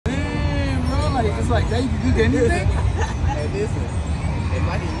it's like they can do anything. Hey, listen, if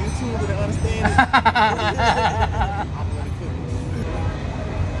I can YouTube and understand it, I'm gonna cook it.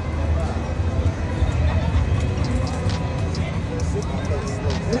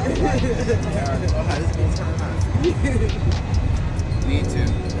 I already know how this gonna turn out. Me too.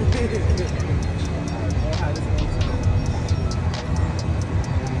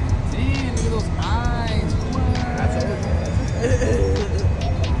 Damn, look at those eyes. I told you.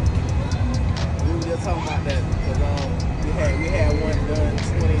 We were just talking about that because we had one done in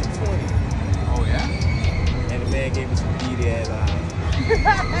 2020. Oh yeah? And the man gave me some beady ass eyes.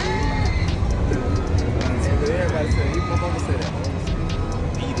 And everybody said, even my mama said that.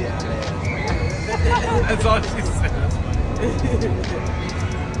 Beady ass. That's all she said.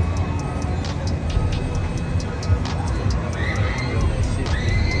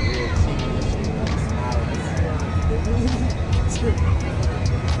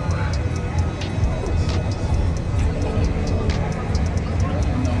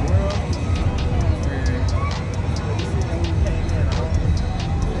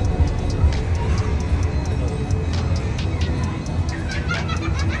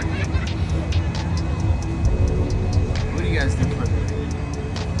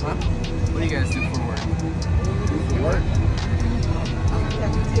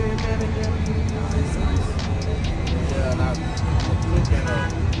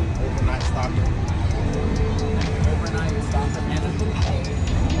 That's funny.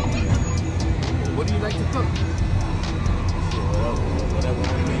 What do you like to cook?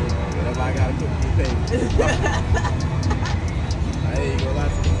 Whatever I gotta cook, you pay. I ain't gonna lie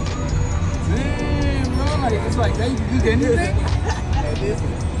to you. Damn, bro, like, it's like they can do anything. Hey,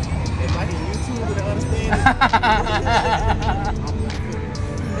 listen, if I can YouTube and understand it, I'm gonna cook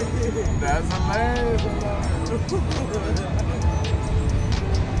it. That's hilarious.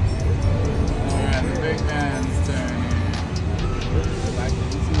 Alright, the big man's turn here. If I can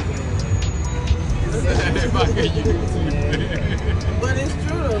YouTube it. If I can YouTube it. But it's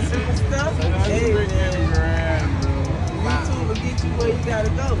true though, simple stuff. That's Hey, freaking grand, bro. YouTube will get you where you gotta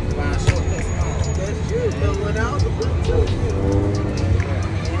go. Find shortcuts and all. That's true. But when I was a book too,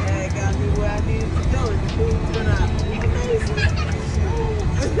 it got me where I needed to go. The food turned out amazing.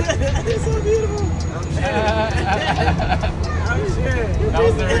 It's so beautiful. I'm sure. I'm sure. That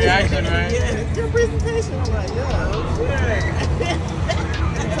was the reaction, right? Yeah. Your presentation. I'm like, yeah, I'm sure.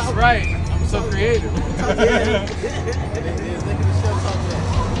 That's right. I'm so creative. Look at the show talk that.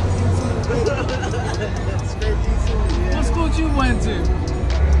 Scrape YouTube. What school you went to?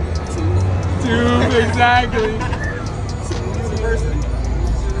 Two, exactly. University.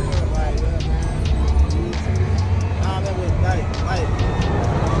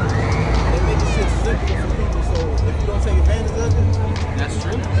 They make this shit simple for people, so if you don't take advantage of it, That's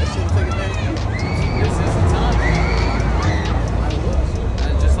true. that shit will take advantage of you. This is the time.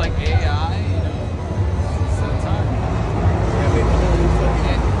 Just like AI, you know, it's the time.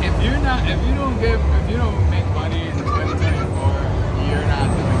 And if you don't make money in 2024, you're not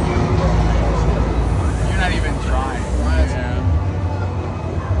doing it. You're not even trying. Yeah.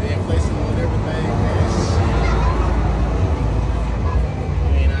 The inflation on everything, man.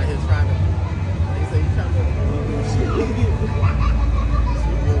 You ain't out here trying to. They say you trying to.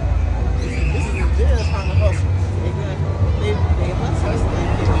 This is a jail trying to hustle. They hustle.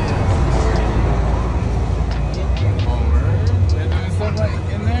 They're doing stuff like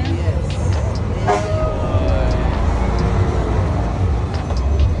in there? Yes.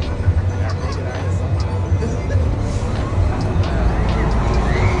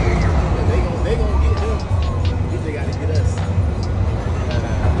 They gonna get them. They gotta get us.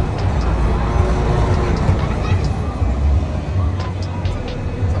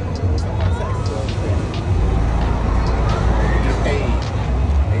 Get paid.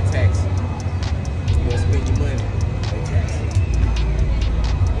 They tax you. You gonna spend your money. They tax you.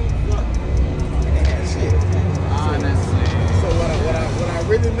 And they have shit. Honestly. So what I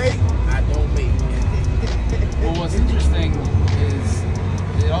really make, I don't make. Well, what's interesting is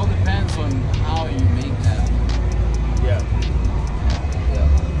it all depends on how you make that. Yeah.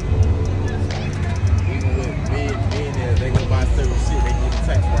 Even with being there, they go buy certain shit, they get the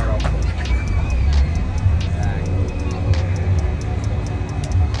tax right off of it.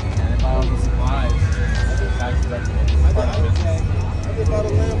 And they buy all the supplies. Tax deductible. I just bought a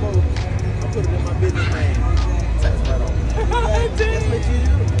Lambo. I put it in my business name. Tax right off. That's what you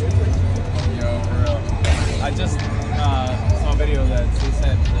do.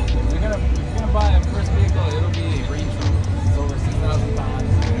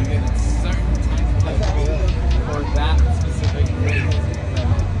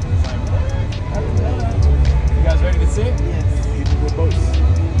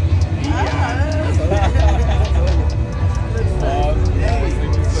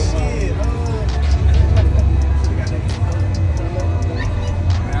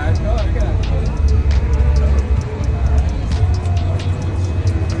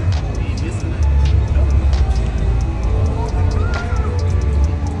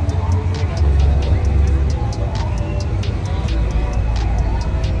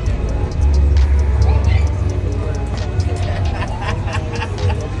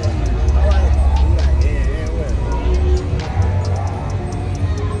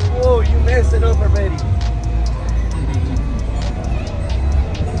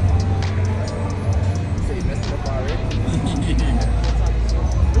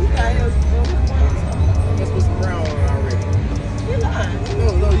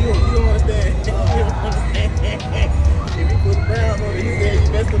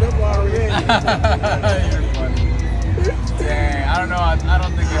 You're funny. Dang, I don't know. I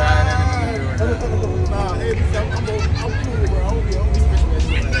don't think you had anything to do with that. Nah, hey, I'm cool, bro. I don't be switching that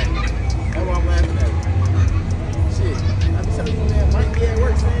shit like that. That's why I'm laughing at it. Shit. I be telling you, man, Mike be at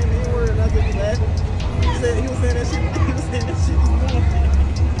work saying the word and I just be laughing. He was saying that shit this morning.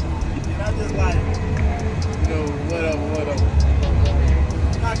 And I just like, you know, whatever.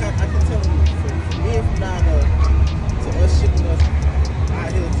 I can tell you, for me from down there to us shipping us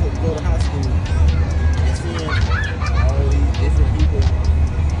out here to go to high school and seeing all these different people.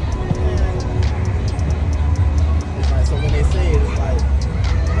 It's like, so when they say it, it's like,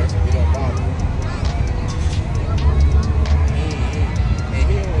 it don't bother me. And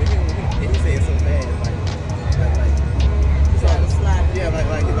he didn't say it so bad, like trying to slide. Yeah,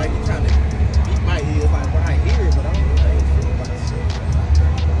 like you're trying to beat my ears, like, bro, I hear it, but I don't know shit about this shit.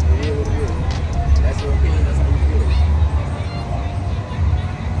 It is what it is. That's your opinion, that's how you feel.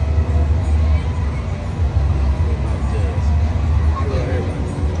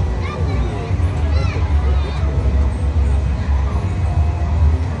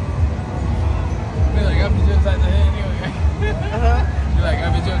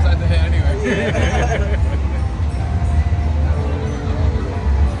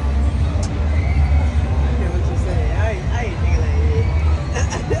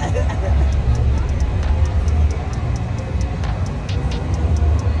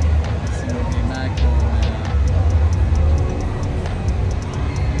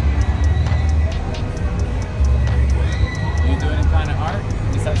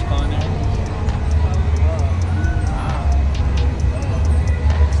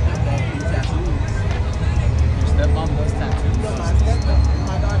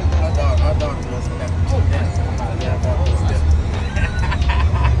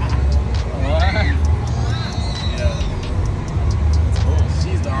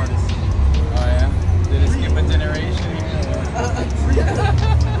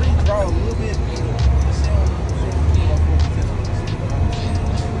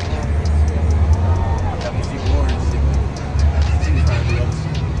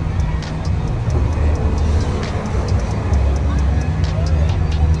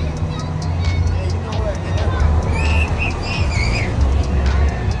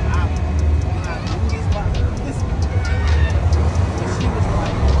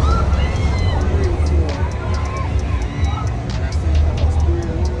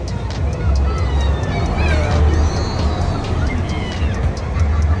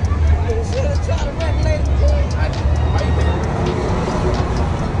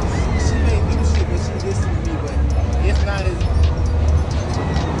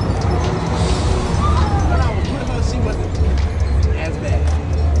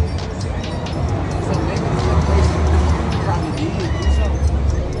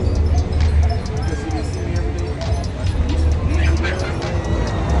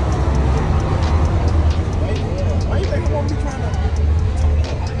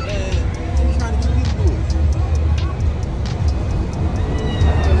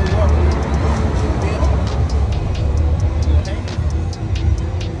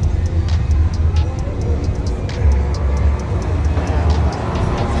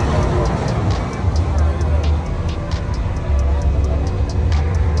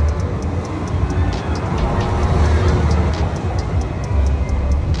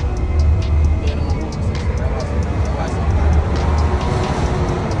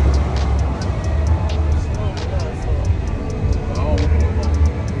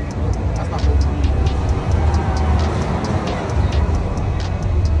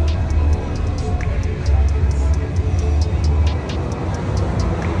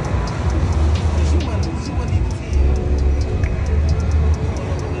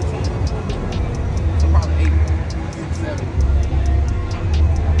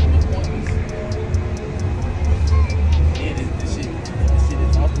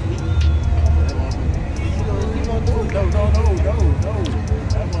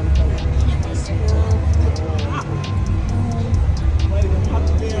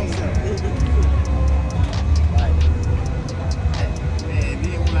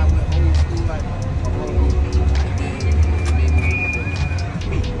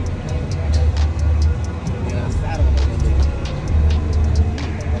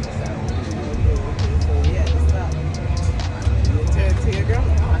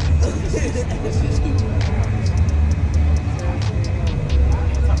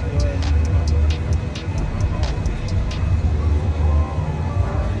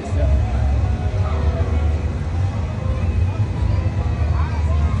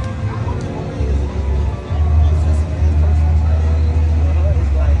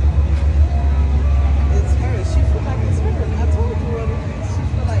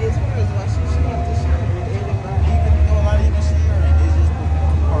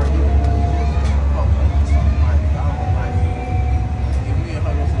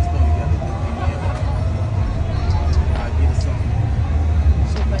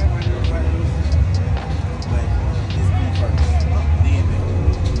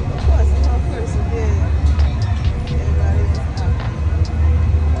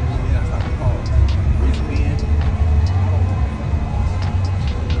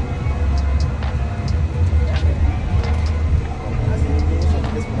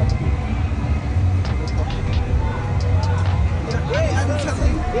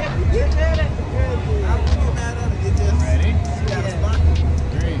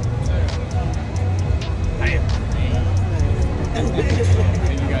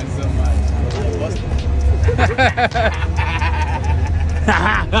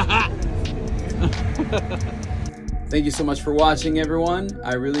 Thank you so much for watching, everyone.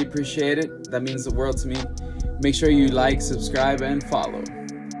 I really appreciate it. That means the world to me. Make sure you like, subscribe, and follow.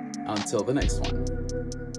 Until the next one.